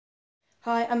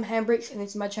Hi, I'm Hambrix and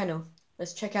this is my channel.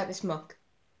 Let's check out this MOC.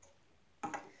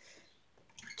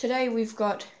 Today we've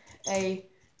got a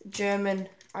German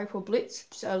Opel Blitz,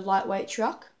 so a lightweight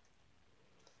truck.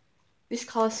 This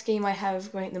colour scheme I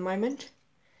have going at the moment.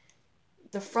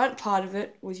 The front part of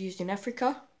it was used in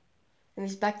Africa and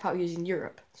this back part was used in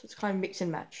Europe, so it's kind of mix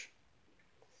and match.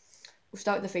 We'll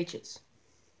start with the features.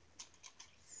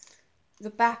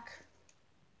 The back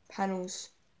panels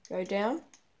go down.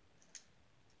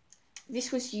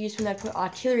 This was used when they put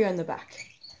artillery on the back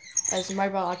as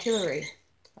mobile artillery.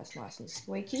 That's nice and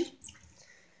squeaky.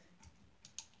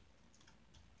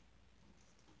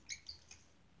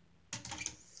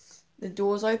 The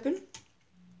doors open,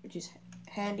 which is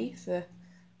handy for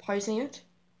posing it,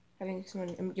 having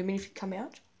your minifig come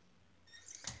out.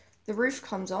 The roof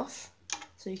comes off,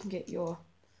 so you can get your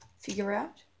figure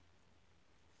out.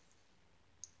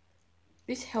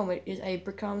 This helmet is a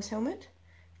Brick Arms helmet.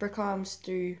 Brick Arms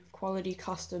do quality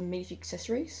custom minifig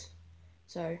accessories,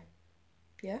 so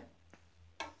yeah.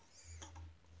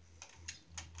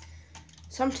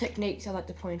 Some techniques I like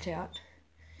to point out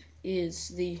is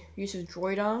the use of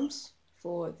droid arms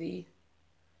for the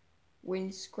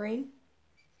windscreen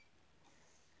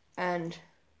and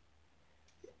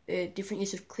different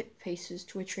use of clip pieces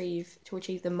to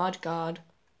achieve the mud guard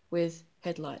with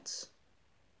headlights.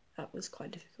 That was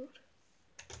quite difficult.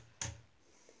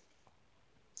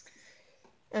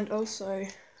 And also,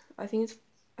 I think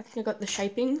I got the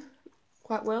shaping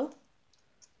quite well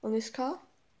on this car,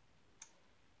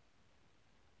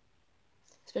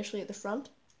 especially at the front.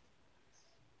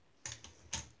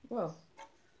 Well,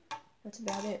 that's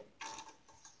about it.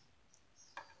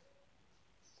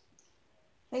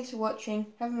 Thanks for watching.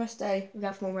 Have a nice day. Look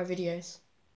out for more of my videos.